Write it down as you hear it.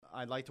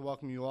I'd like to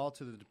welcome you all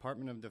to the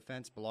Department of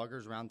Defense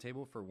Bloggers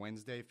Roundtable for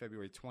Wednesday,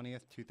 February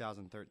 20th,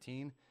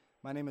 2013.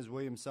 My name is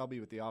William Selby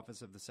with the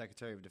Office of the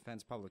Secretary of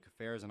Defense Public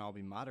Affairs, and I'll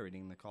be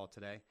moderating the call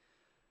today.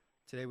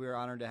 Today we are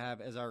honored to have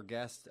as our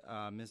guest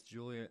Ms.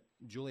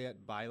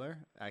 Juliet Beyler,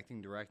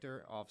 Acting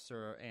Director,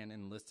 Officer and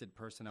Enlisted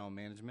Personnel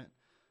Management,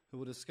 who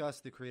will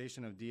discuss the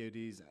creation of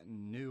DoD's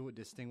new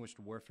Distinguished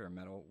Warfare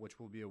Medal, which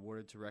will be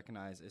awarded to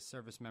recognize a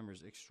service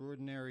member's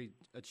extraordinary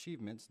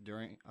achievements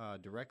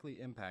directly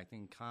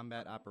impacting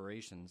combat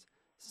operations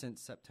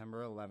since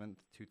September 11th,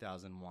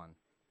 2001.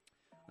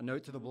 A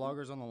note to the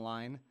bloggers on the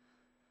line,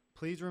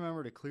 please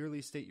remember to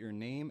clearly state your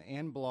name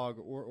and blog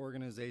or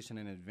organization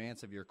in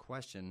advance of your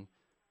question.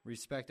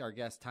 Respect our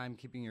guest time,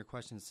 keeping your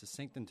questions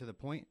succinct and to the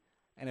point.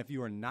 And if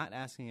you are not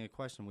asking a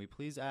question, we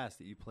please ask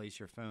that you place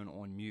your phone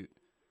on mute.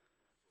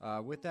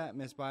 With that,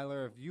 Ms.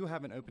 Beyler, if you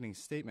have an opening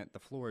statement,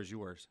 the floor is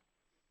yours.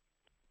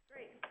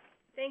 Great.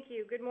 Thank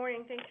you. Good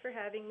morning. Thanks for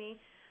having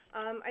me.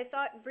 I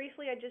thought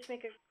briefly I'd just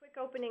make a quick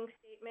opening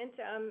statement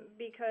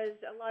because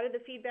a lot of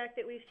the feedback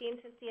that we've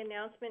seen since the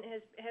announcement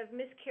have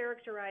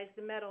mischaracterized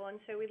the medal, and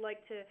so we'd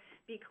like to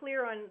be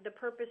clear on the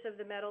purpose of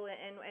the medal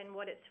and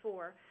what it's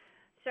for.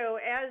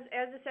 So as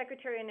the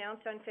Secretary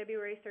announced on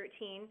February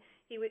 13th,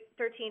 he was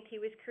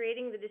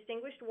creating the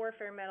Distinguished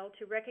Warfare Medal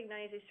to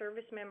recognize a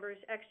service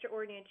member's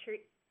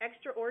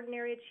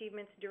extraordinary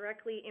achievements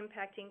directly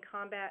impacting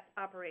combat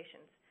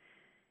operations.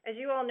 As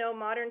you all know,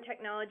 modern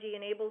technology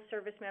enables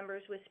service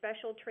members with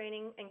special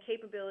training and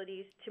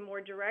capabilities to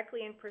more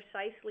directly and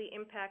precisely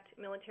impact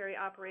military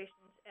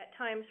operations at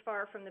times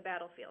far from the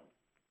battlefield.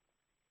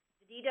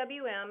 The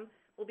DWM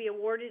will be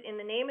awarded in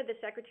the name of the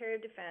Secretary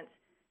of Defense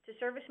to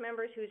service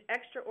members whose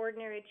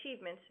extraordinary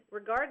achievements,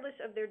 regardless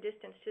of their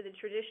distance to the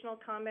traditional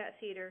combat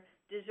theater,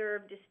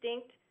 deserve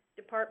distinct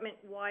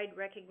department-wide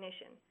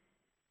recognition.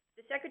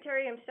 The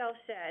Secretary himself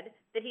said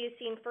that he has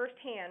seen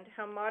firsthand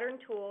how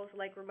modern tools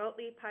like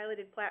remotely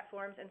piloted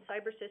platforms and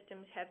cyber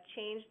systems have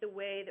changed the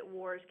way that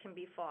wars can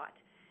be fought,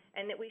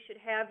 and that we should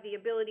have the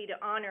ability to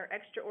honor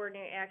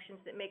extraordinary actions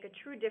that make a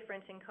true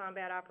difference in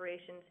combat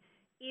operations,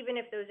 even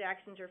if those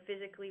actions are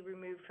physically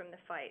removed from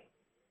the fight.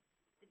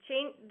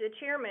 The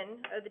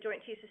chairman of the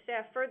Joint Chiefs of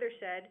Staff further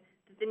said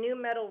that the new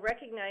medal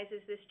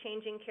recognizes this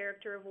changing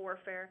character of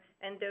warfare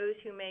and those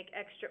who make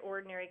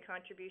extraordinary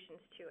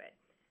contributions to it.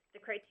 The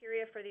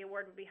criteria for the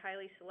award will be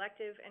highly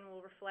selective and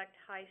will reflect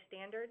high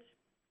standards.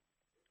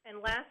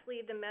 And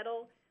lastly, the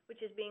medal,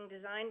 which is being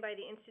designed by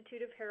the Institute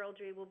of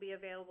Heraldry, will be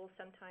available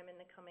sometime in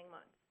the coming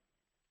months.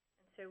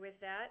 And so with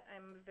that,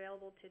 I'm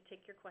available to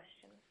take your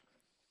questions.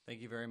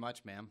 Thank you very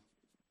much, ma'am.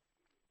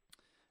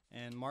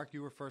 And Mark,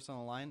 you were first on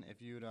the line.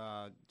 If you'd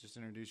just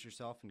introduce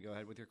yourself and go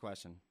ahead with your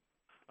question.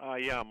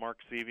 Yeah, Mark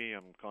Seavey.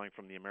 I'm calling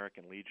from the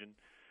American Legion.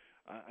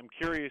 I'm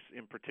curious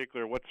in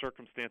particular what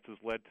circumstances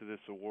led to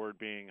this award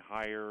being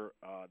higher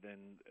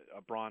than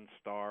a Bronze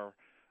Star.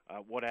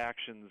 What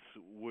actions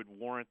would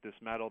warrant this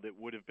medal that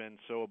would have been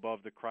so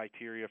above the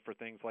criteria for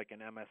things like an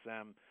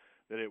MSM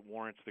that it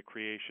warrants the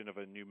creation of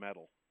a new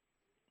medal?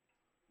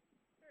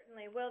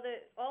 Certainly. Well, the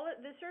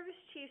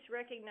service chiefs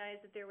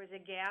recognized that there was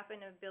a gap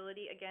in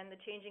ability, again, the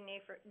changing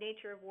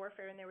nature of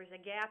warfare, and there was a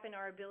gap in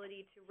our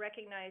ability to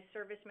recognize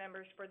service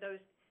members for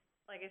those,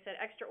 like I said,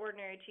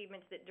 extraordinary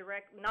achievements that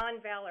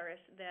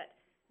non-valorous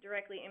that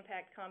directly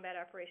impact combat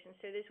operations.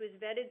 So this was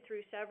vetted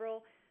through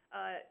several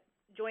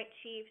Joint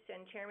Chiefs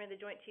and Chairman of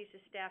the Joint Chiefs of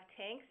Staff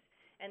tanks,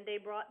 and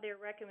they brought their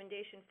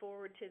recommendation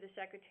forward to the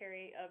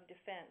Secretary of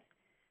Defense.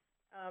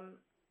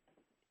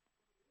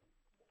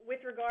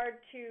 With regard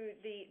to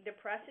the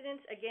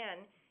precedents,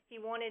 again,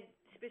 he wanted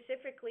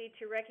specifically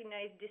to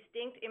recognize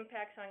distinct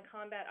impacts on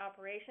combat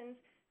operations.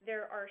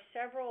 There are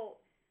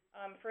several,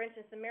 for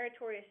instance, the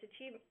Meritorious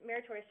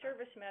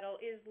Service Medal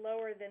is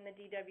lower than the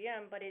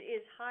DWM, but it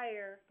is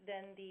higher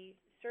than the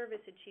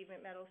Service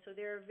Achievement Medal. So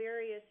there's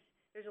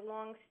a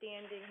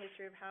long-standing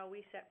history of how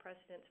we set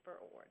precedents for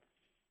awards.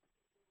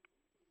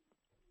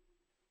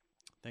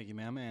 Thank you,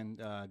 ma'am. And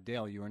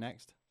Dale, you are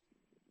next.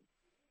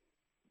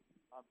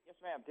 Yes,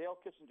 ma'am.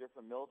 Dale Kissinger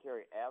from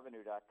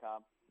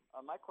MilitaryAvenue.com.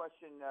 My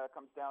question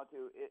comes down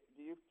to,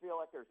 do you feel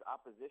like there's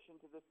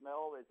opposition to this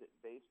medal? Is it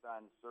based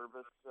on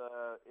service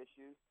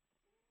issues?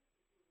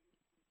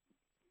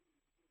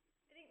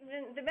 I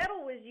think the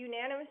medal was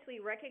unanimously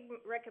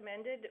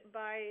recommended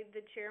by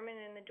the chairman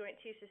and the Joint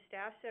Chiefs of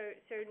Staff.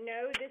 So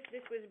no,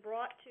 this was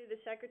brought to the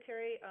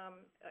Secretary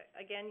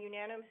again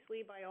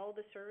unanimously by all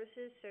the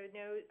services. So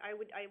no, I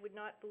would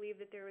not believe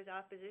that there was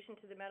opposition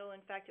to the medal.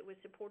 In fact, it was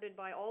supported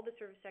by all the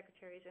service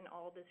secretaries and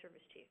all the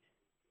service chiefs.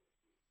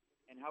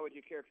 And how would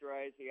you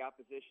characterize the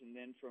opposition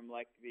then from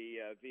like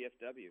the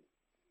VFW?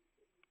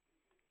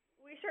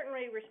 We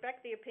certainly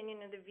respect the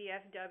opinion of the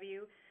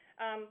VFW,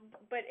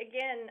 but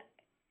again,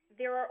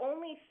 there are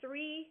only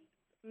 3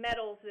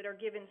 medals that are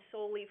given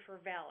solely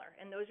for valor,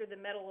 and those are the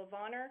Medal of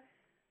Honor,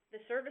 the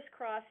Service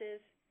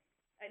Crosses,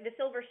 the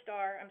Silver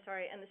Star, and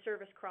the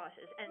Service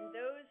Crosses. And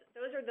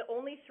those are the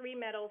only 3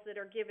 medals that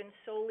are given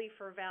solely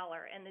for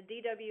valor, and the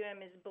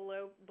DWM is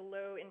below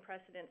in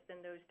precedence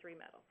than those 3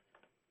 medals.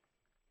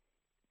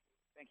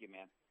 Thank you,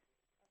 ma'am.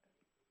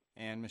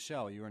 And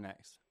Michelle, you are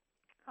next.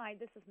 Hi,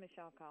 this is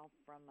Michelle Call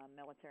from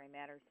Military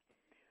Matters.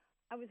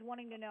 I was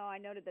wanting to know,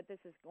 I noted that this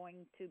is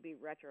going to be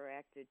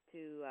retroactive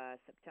to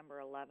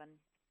September 11,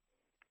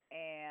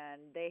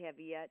 and they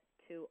have yet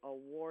to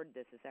award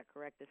this. Is that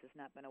correct? This has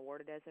not been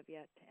awarded as of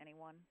yet to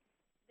anyone?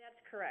 That's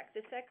correct.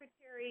 The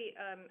Secretary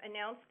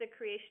announced the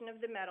creation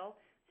of the medal,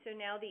 so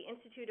now the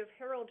Institute of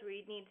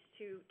Heraldry needs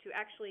to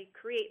actually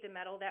create the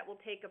medal. That will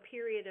take a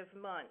period of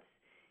months.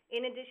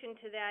 In addition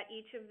to that,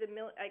 each of the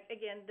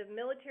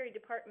military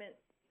department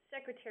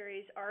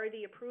secretaries are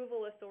the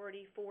approval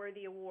authority for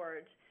the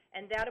awards,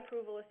 and that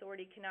approval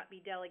authority cannot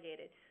be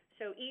delegated.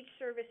 So each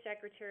service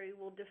secretary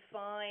will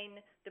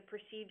define the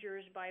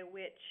procedures by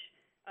which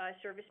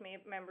service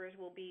members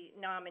will be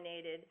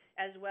nominated,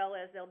 as well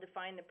as they'll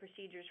define the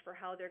procedures for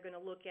how they're going to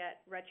look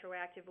at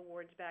retroactive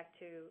awards back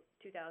to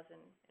 2001.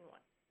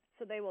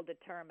 So they will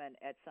determine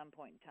at some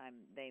point in time,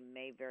 they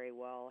may very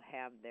well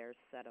have their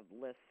set of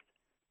lists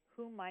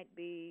who might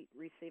be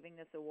receiving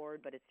this award,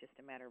 but it's just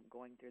a matter of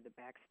going through the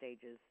back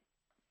stages.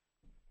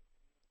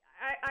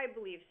 I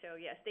believe so,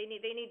 yes. They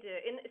need to,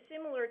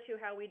 similar to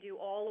how we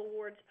do all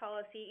awards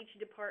policy, each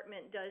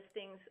department does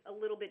things a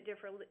little bit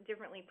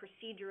differently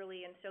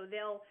procedurally, and so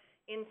they'll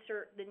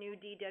insert the new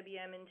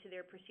DWM into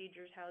their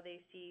procedures how they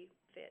see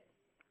fit.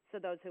 So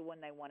those who, when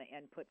they want to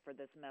input for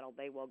this medal,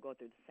 they will go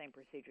through the same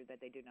procedure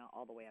that they do now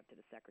all the way up to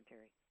the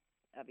secretary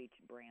of each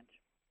branch?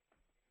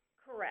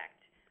 Correct.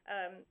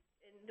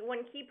 The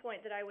one key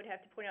point that I would have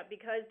to point out,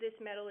 because this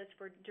medal is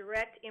for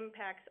direct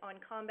impacts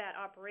on combat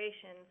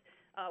operations,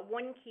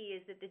 one key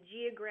is that the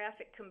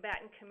geographic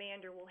combatant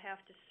commander will have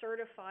to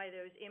certify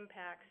those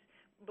impacts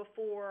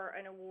before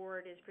an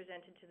award is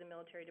presented to the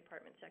military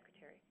department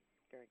secretary.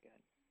 Very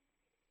good.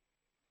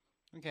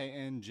 Okay,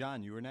 and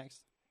John, you were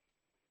next.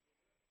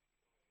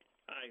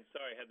 Hi,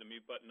 sorry, I had the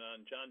mute button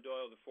on. John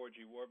Doyle, the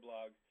 4G War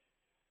Blog.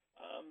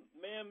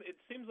 Ma'am, it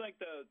seems like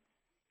the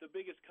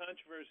biggest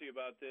controversy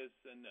about this,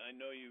 and I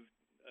know you've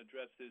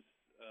addressed this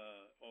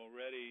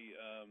already,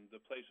 the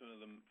placement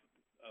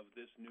of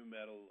this new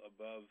medal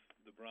above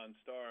the Bronze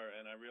Star,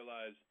 and I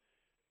realize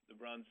the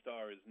Bronze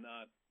Star is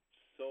not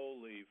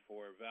solely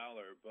for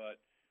valor, but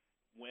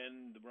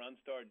when the Bronze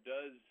Star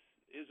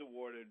is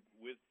awarded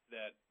with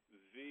that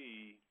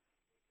V,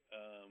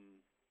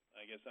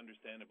 I guess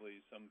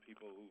understandably some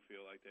people who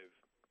feel like they've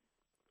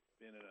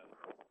been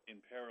in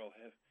peril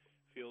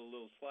feel a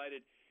little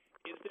slighted.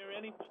 Is there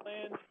any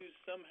plan to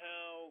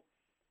somehow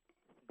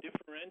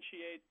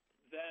differentiate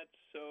that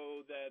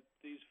so that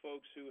these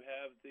folks who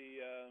have the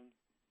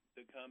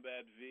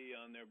Combat V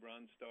on their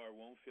Bronze Star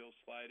won't feel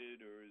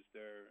slighted, or is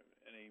there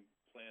any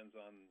plans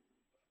on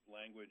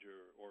language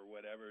or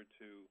whatever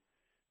to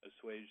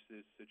assuage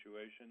this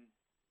situation?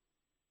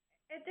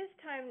 At this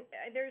time,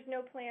 there's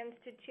no plans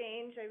to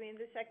change. I mean,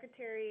 the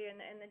Secretary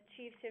and the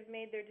chiefs have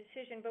made their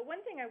decision. But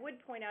one thing I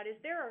would point out is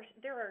there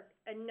are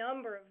a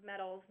number of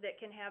medals that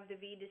can have the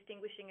V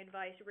distinguishing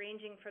advice,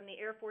 ranging from the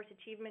Air Force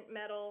Achievement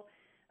Medal,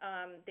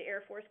 the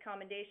Air Force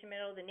Commendation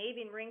Medal, the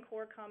Navy and Marine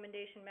Corps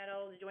Commendation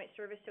Medal, the Joint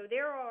Service. So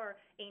there are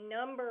a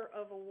number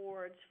of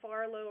awards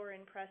far lower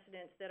in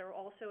precedence that are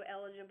also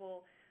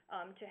eligible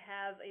to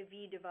have a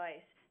V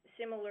device,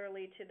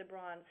 similarly to the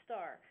Bronze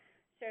Star.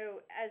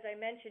 So, as I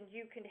mentioned,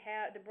 you can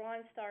have the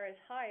Bronze Star is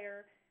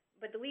higher,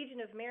 but the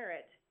Legion of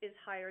Merit is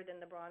higher than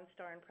the Bronze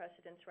Star in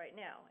precedence right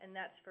now, and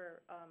that's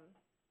for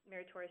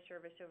meritorious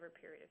service over a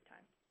period of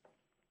time.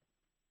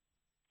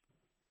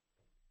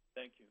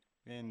 Thank you.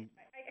 And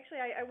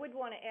I would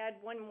want to add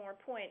one more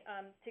point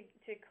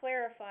to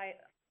clarify.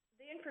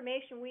 The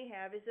information we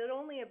have is that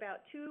only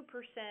about 2%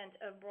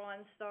 of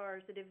Bronze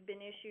Stars that have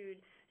been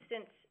issued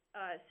since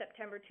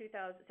September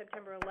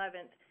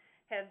 11th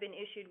have been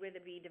issued with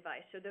a V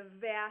device. So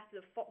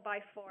by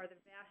far, the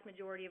vast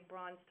majority of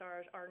Bronze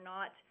Stars are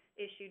not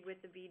issued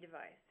with the V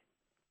device.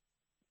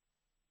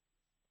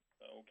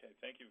 Okay,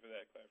 thank you for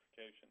that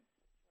clarification.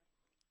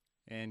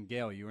 And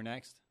Gail, you were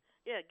next.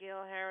 Yeah,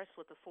 Gail Harris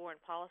with the Foreign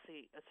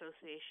Policy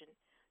Association.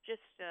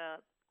 Just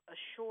a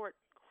short,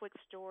 quick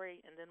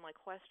story, and then my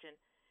question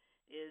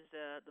is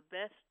the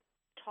best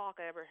talk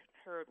I ever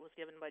heard was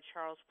given by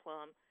Charles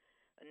Plum,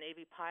 a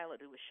Navy pilot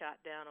who was shot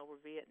down over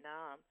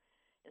Vietnam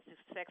and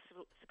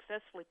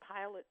successfully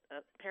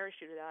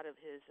parachuted out of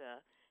his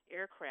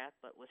aircraft,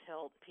 but was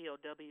held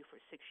POW for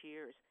 6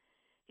 years.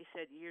 He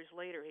said years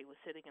later he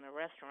was sitting in a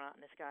restaurant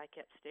and this guy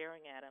kept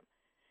staring at him.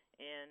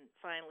 And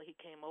finally he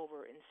came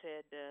over and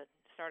said,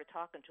 started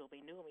talking to him.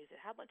 He knew him. He said,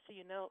 "How much do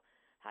you know?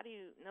 How do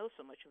you know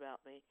so much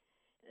about me?"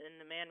 And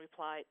the man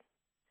replied,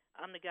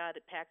 "I'm the guy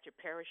that packed your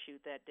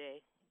parachute that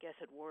day. Guess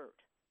it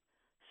worked."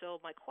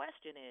 So my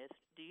question is,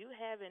 do you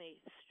have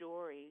any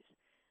stories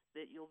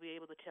that you'll be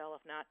able to tell,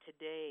 if not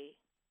today,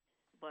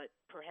 but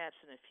perhaps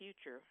in the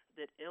future,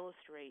 that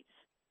illustrates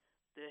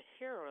the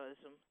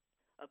heroism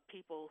of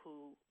people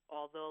who,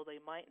 although they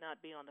might not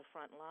be on the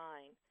front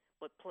line,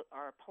 but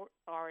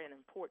are an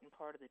important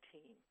part of the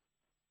team?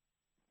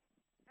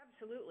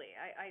 Absolutely.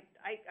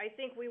 I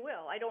think we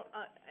will. I don't,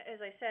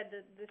 as I said,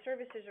 the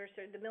services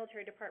the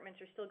military departments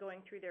are still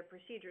going through their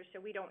procedures,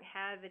 so we don't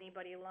have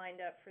anybody lined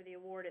up for the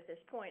award at this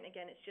point.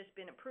 Again, it's just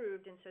been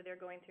approved, and so they're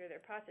going through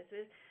their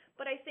processes.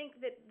 But I think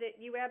that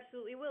you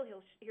absolutely will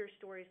hear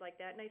stories like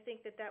that, and I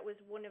think that was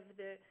one of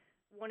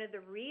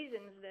the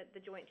reasons that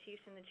the Joint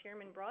Chiefs and the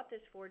chairman brought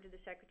this forward to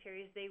the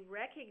secretary is they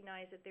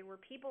recognized that there were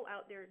people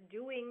out there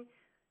doing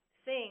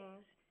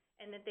things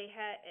and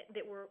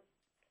that were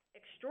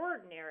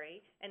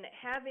extraordinary, and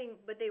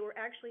but they were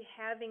actually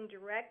having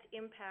direct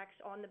impacts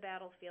on the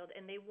battlefield,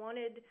 and they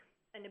wanted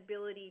an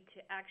ability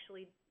to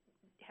actually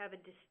have a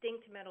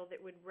distinct medal that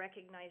would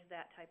recognize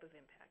that type of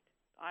impact.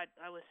 I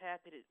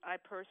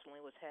personally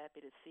was happy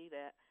to see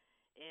that,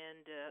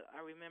 and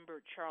I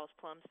remember Charles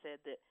Plum said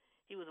that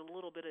he was a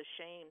little bit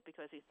ashamed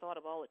because he thought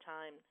of all the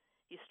time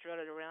he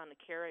strutted around the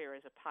carrier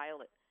as a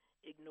pilot,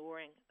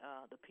 ignoring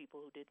the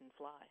people who didn't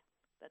fly.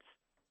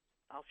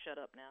 I'll shut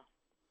up now.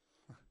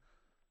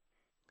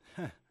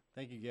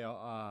 Thank you, Gail,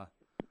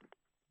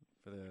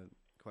 for the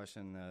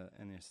question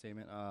and your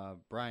statement.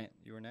 Bryant,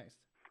 you were next.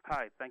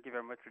 Hi, thank you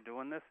very much for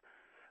doing this.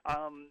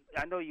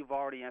 I know you've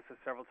already answered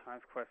several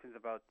times questions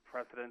about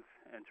precedence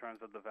in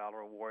terms of the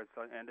Valor Awards,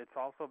 and it's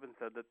also been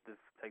said that this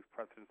takes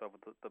precedence over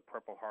the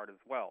Purple Heart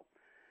as well.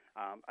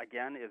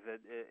 Again, is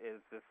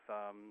this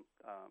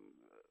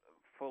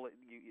fully?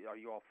 Are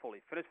you all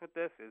fully finished with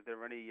this? Is there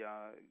going to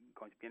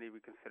be any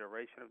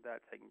reconsideration of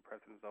that, taking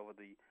precedence over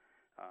the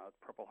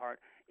Purple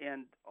Heart?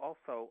 And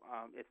also,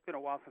 it's been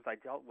a while since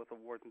I dealt with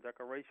awards and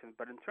decorations,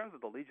 but in terms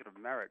of the Legion of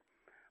Merit,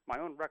 my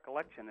own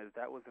recollection is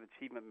that was an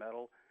achievement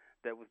medal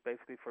that was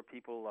basically for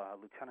people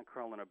lieutenant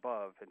colonel and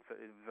above. And so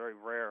it's very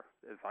rare,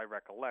 as I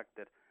recollect,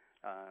 that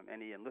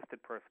any enlisted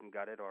person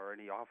got it or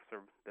any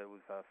officer that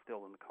was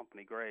still in the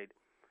company grade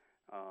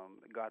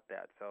got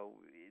that. So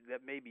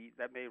that may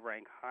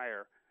rank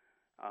higher,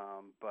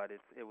 but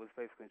it was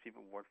basically an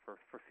achievement award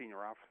for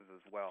senior officers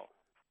as well.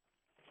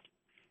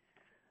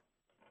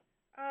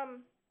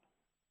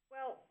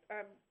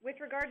 With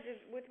regard to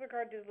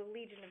the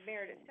Legion of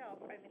Merit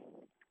itself, I mean,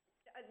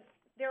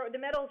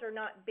 the medals are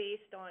not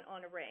based on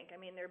a rank. I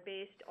mean, they're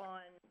based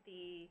on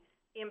the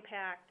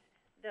impact,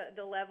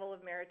 the level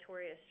of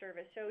meritorious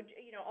service. So,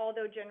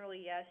 although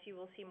generally, yes, you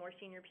will see more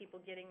senior people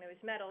getting those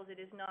medals,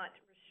 it is not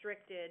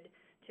restricted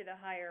to the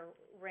higher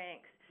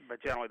ranks.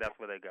 But generally, that's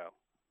where they go.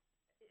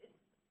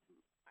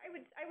 I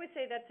would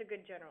say that's a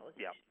good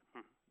generalization.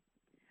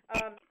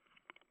 Yeah.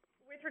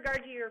 With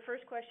regard to your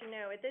first question,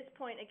 no. At this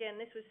point, again,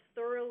 this was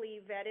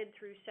thoroughly vetted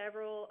through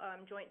several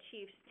Joint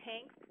Chiefs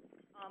tanks,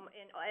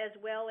 and as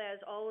well as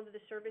all of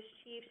the service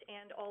chiefs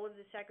and all of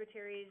the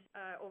secretaries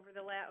over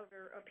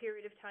a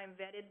period of time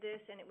vetted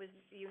this, and it was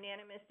a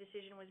unanimous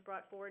decision was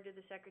brought forward to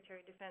the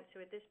Secretary of Defense. So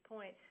at this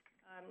point,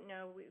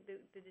 no,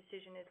 the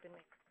decision has been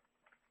made.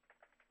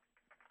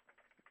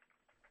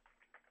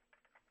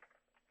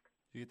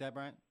 Did you get that,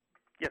 Brian?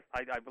 Yes,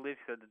 I believe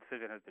the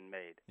decision has been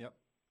made. Yep.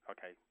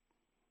 Okay.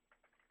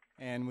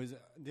 And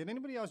did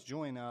anybody else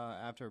join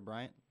after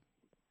Bryant?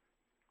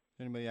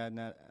 Anybody had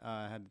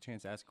the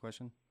chance to ask a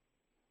question?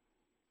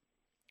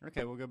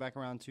 Okay, we'll go back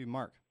around to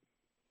Mark.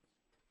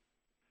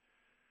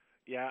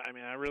 Yeah, I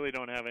mean, I really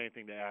don't have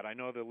anything to add. I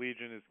know the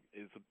Legion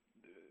is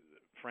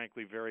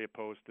frankly very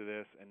opposed to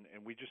this,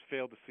 and we just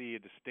fail to see a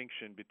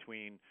distinction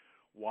between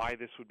why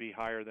this would be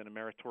higher than a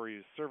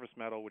meritorious service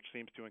medal, which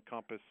seems to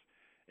encompass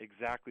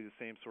exactly the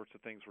same sorts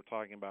of things we're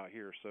talking about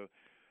here. So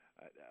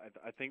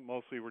I think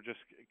mostly we're just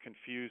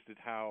confused at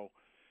how,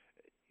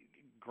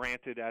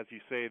 granted, as you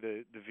say,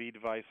 the V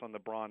device on the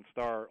Bronze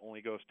Star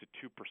only goes to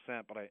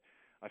 2%, but I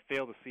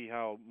fail to see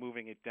how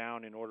moving it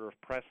down in order of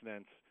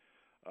precedence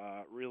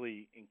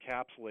really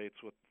encapsulates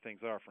what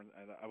things are.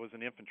 I was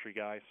an infantry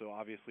guy, so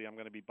obviously I'm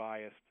going to be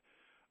biased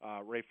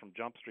right from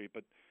Jump Street,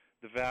 but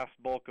the vast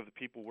bulk of the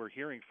people we're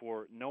hearing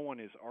for, no one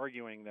is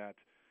arguing that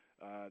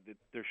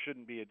there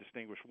shouldn't be a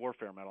Distinguished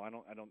Warfare Medal.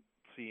 I don't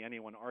see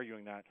anyone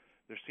arguing that.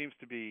 There seems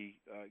to be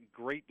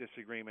great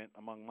disagreement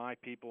among my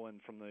people and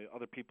from the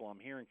other people I'm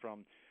hearing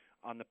from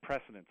on the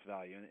precedence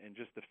value, and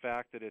just the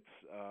fact that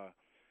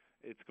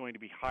it's going to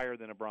be higher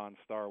than a Bronze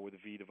Star with a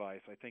V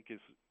device, I think,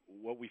 is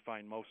what we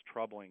find most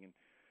troubling. And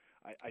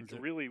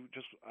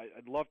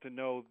I'd love to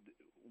know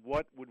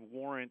what would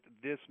warrant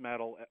this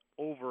medal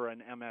over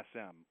an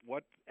MSM.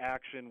 What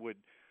action would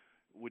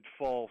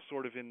fall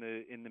sort of in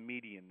the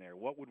median there?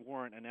 What would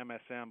warrant an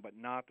MSM but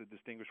not the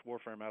Distinguished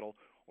Warfare Medal,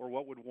 or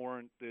what would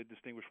warrant the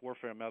Distinguished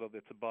Warfare Medal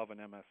that's above an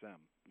MSM?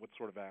 What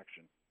sort of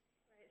action?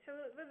 Right. So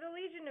the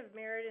Legion of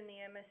Merit and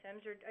the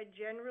MSMs are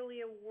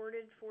generally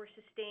awarded for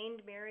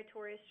sustained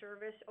meritorious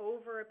service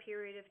over a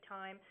period of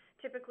time,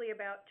 typically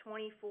about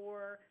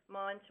 24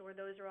 months, or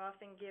those are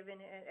often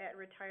given at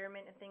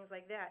retirement and things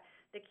like that.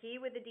 The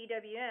key with the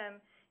DWM,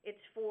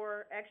 it's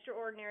for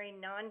extraordinary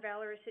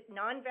non-valorous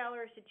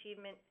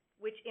achievement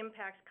which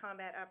impacts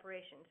combat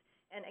operations.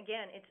 And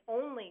again, it's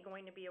only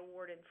going to be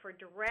awarded for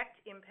direct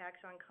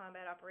impacts on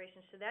combat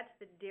operations, so that's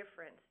the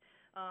difference.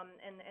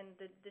 And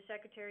the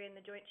Secretary and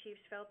the Joint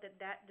Chiefs felt that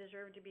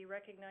deserved to be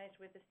recognized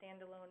with a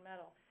standalone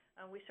medal.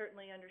 We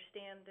certainly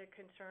understand the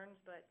concerns,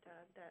 but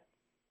that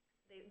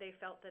they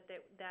felt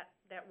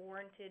that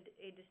warranted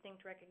a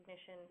distinct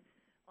recognition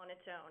on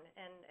its own.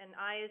 And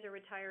I, as a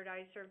retired,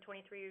 I served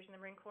 23 years in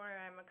the Marine Corps.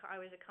 I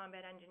was a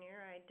combat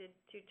engineer. I did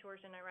 2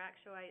 tours in Iraq,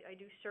 so I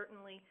do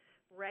certainly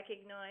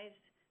recognize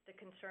the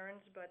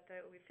concerns, but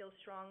we feel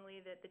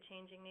strongly that the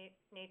changing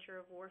nature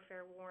of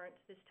warfare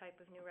warrants this type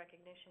of new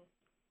recognition.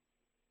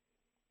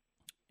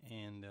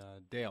 And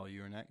Dale,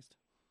 you're next.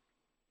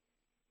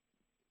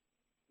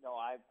 No,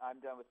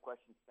 I'm done with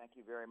questions. Thank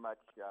you very much,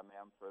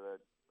 ma'am, for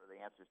the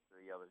answers to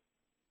the others.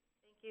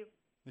 Thank you.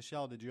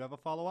 Michelle, did you have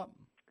a follow-up?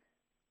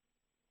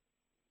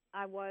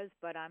 I was,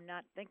 but I'm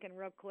not thinking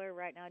real clear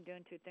right now,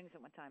 doing 2 things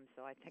at one time,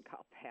 so I think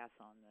I'll pass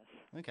on this.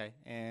 Okay.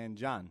 And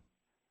John?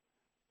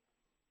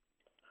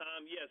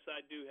 Yes,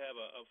 I do have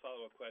a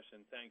follow-up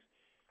question. Thanks.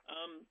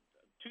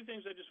 2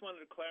 things I just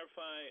wanted to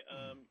clarify.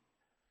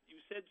 You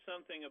said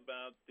something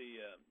about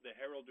the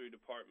heraldry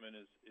department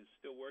is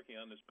still working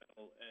on this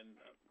medal, and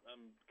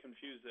I'm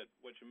confused at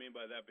what you mean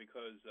by that,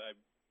 because I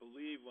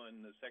believe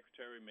when the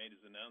secretary made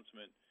his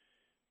announcement,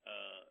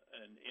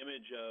 an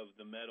image of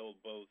the medal,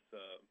 both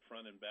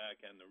front and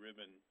back, and the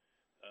ribbon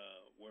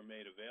were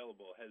made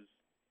available.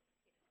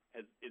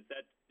 Is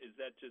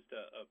that just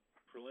a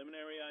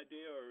preliminary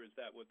idea, or is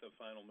that what the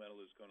final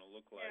medal is going to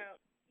look like?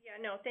 Yeah,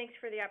 no, thanks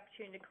for the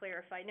opportunity to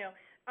clarify. No.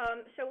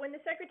 So when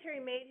the Secretary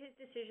made his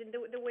decision,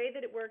 the way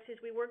that it works is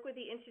we work with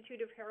the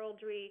Institute of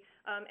Heraldry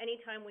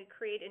anytime we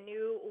create a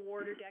new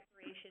award or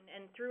decoration.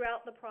 And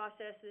throughout the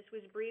process, this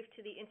was briefed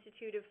to the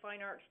Institute of Fine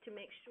Arts to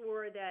make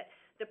sure that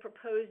the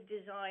proposed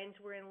designs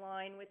were in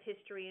line with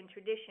history and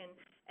tradition.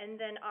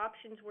 And then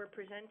options were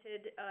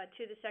presented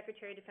to the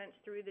Secretary of Defense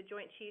through the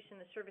Joint Chiefs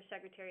and the Service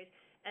Secretaries.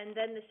 And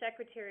then the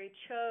Secretary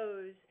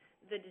chose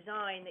the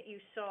design that you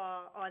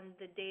saw on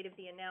the date of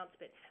the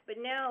announcement. But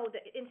now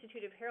the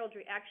Institute of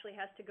Heraldry actually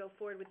has to go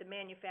forward with the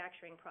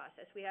manufacturing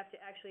process. We have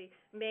to actually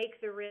make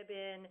the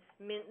ribbon,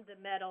 mint the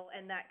medal,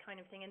 and that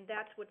kind of thing, and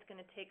that's what's going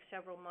to take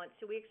several months.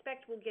 So we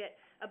expect we'll get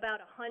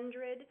about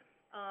 100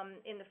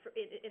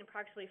 in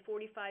approximately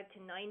 45 to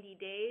 90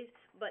 days,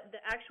 but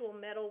the actual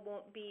medal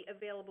won't be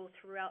available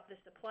throughout the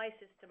supply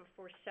system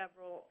for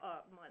several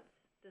months.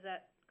 Does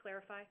that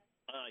clarify?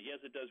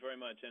 Yes, it does very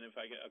much. And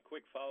if I get a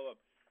quick follow-up,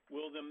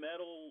 will the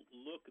medal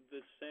look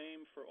the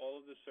same for all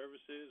of the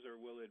services,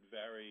 or will it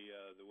vary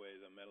the way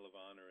the Medal of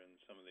Honor and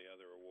some of the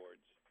other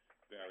awards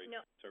vary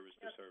service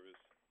to service?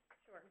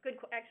 Sure.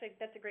 Actually,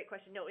 that's a great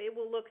question. No, it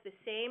will look the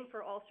same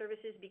for all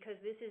services because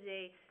this is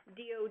a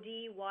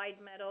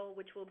DoD-wide medal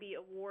which will be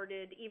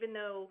awarded, even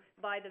though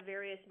by the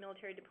various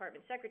military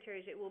department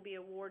secretaries, it will be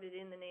awarded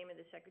in the name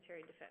of the Secretary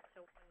of Defense.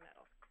 So one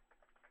medal.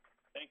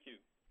 Thank you.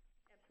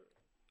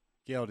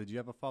 Gail, did you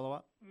have a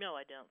follow-up? No,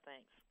 I don't.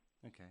 Thanks.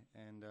 Okay.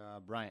 And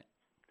Bryant?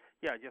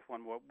 Yeah, just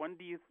one more. When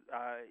do you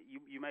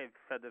may have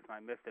said this and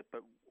I missed it,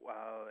 but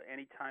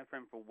any time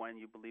frame for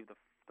when you believe the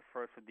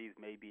first of these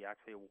may be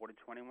actually awarded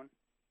to anyone?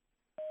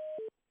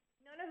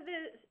 None of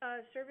the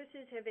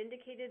services have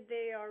indicated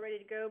they are ready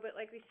to go, but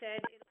like we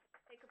said,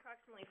 it'll take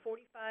approximately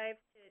 45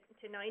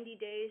 to 90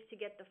 days to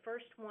get the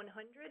first 100.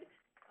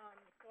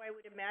 So I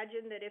would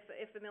imagine that if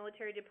a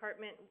military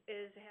department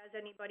has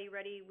anybody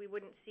ready, we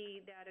wouldn't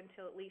see that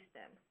until at least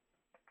then.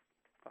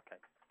 Okay.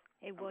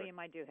 Hey, William,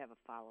 I do have a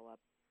follow-up.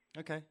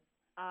 Okay.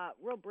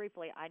 Real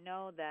briefly, I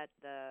know that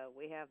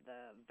we have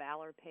the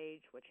Valor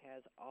page, which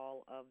has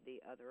all of the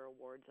other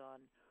awards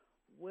on.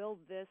 Will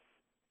this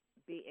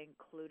be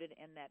included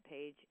in that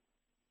page,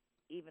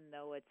 even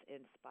though it's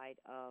in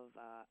spite of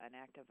an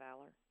act of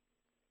valor?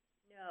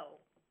 No.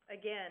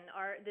 Again,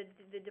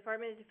 the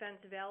Department of Defense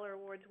Valor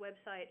Awards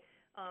website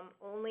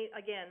only,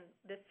 again,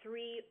 the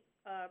 3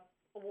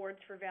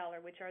 awards for valor,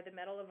 which are the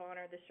Medal of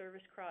Honor, the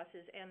Service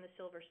Crosses, and the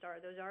Silver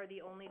Star. Those are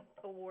the only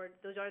awards.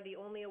 Those are the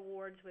only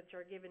awards which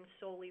are given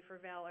solely for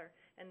valor,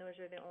 and those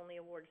are the only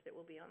awards that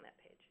will be on that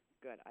page.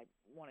 Good. I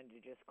wanted to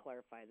just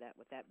clarify that,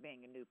 with that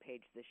being a new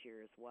page this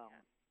year as well.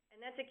 Yeah. And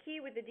that's a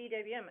key with the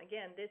DWM.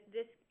 Again, this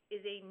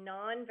is a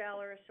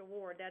non-valorous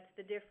award. That's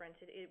the difference.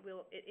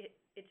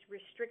 It's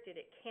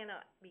restricted. It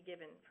cannot be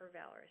given for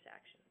valorous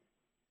actions.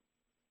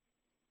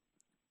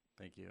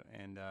 Thank you.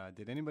 And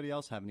did anybody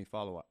else have any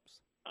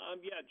follow-ups?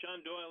 Yeah,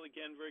 John Doyle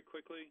again, very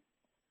quickly.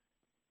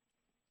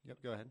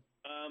 Yep, go ahead.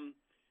 I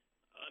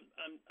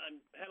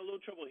had a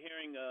little trouble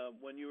hearing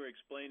when you were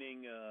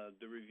explaining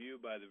the review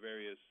by the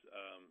various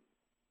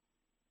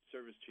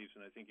service chiefs,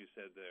 and I think you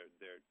said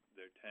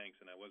their tanks,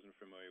 and I wasn't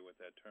familiar with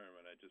that term,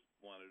 and I just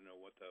wanted to know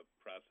what the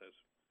process,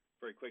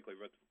 very quickly,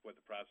 what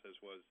the process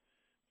was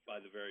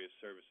by the various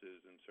services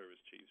and service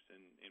chiefs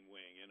in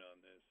weighing in on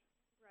this.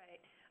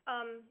 Right.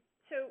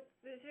 So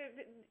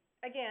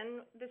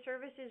again, the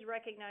services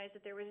recognized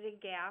that there was a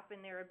gap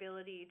in their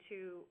ability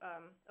to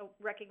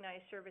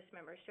recognize service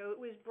members. So it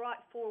was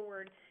brought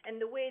forward,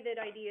 and the way that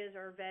ideas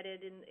are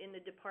vetted in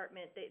the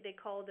department, they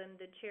call them,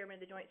 the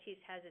chairman of the Joint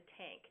Chiefs has a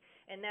tank.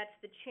 And that's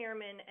the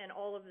chairman and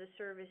all of the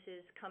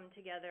services come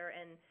together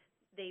and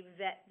they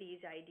vet these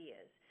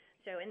ideas.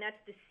 So, and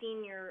that's the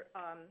senior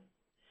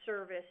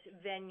service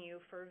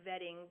venue for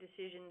vetting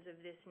decisions of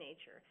this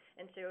nature.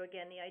 And so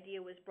again, the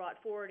idea was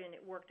brought forward and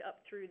it worked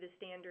up through the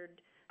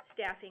standard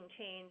staffing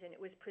chains, and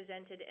it was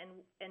presented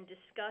and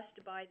discussed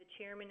by the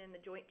chairman and the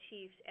Joint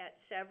Chiefs at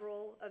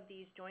several of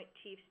these Joint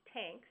Chiefs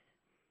tanks.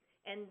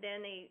 And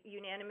then a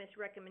unanimous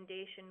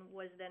recommendation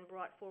was then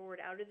brought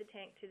forward out of the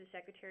tank to the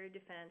Secretary of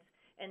Defense,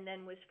 and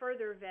then was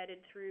further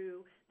vetted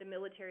through the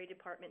military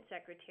department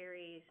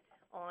secretaries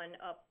on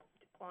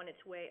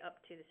its way up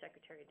to the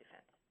Secretary of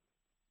Defense.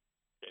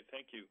 Okay,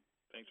 thank you.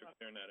 Thanks for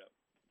clearing that up.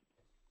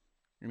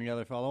 Any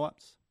other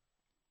follow-ups?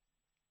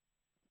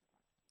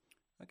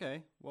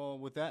 Okay,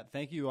 well, with that,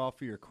 thank you all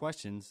for your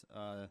questions.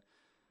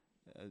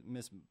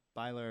 Ms.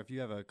 Beyler, if you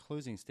have a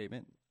closing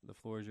statement, the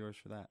floor is yours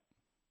for that.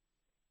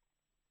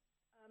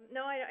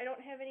 No, I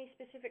don't have any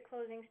specific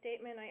closing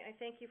statement. I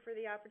thank you for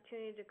the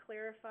opportunity to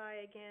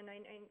clarify. Again,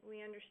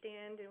 we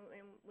understand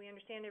and we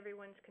understand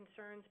everyone's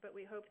concerns, but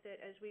we hope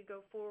that as we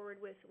go forward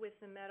with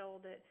the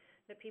medal that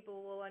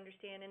people will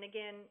understand. And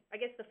again, I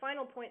guess the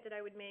final point that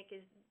I would make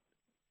is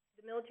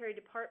the military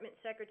department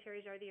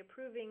secretaries are the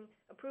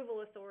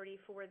approval authority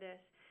for this,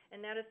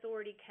 and that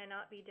authority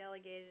cannot be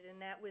delegated, and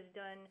that was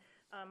done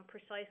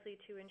precisely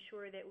to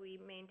ensure that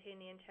we maintain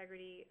the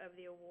integrity of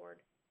the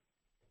award.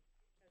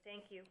 So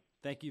thank you.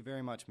 Thank you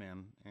very much,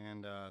 ma'am,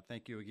 and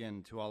thank you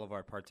again to all of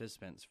our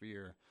participants for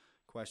your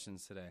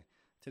questions today.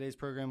 Today's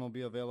program will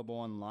be available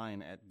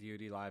online at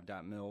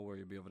DoDLive.mil, where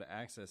you'll be able to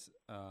access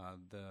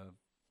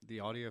the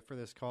audio for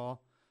this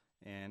call,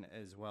 and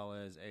as well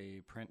as a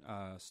print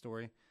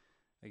story.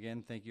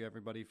 Again, thank you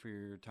everybody for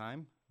your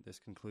time. This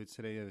concludes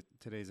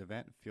today's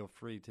event. Feel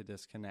free to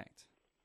disconnect.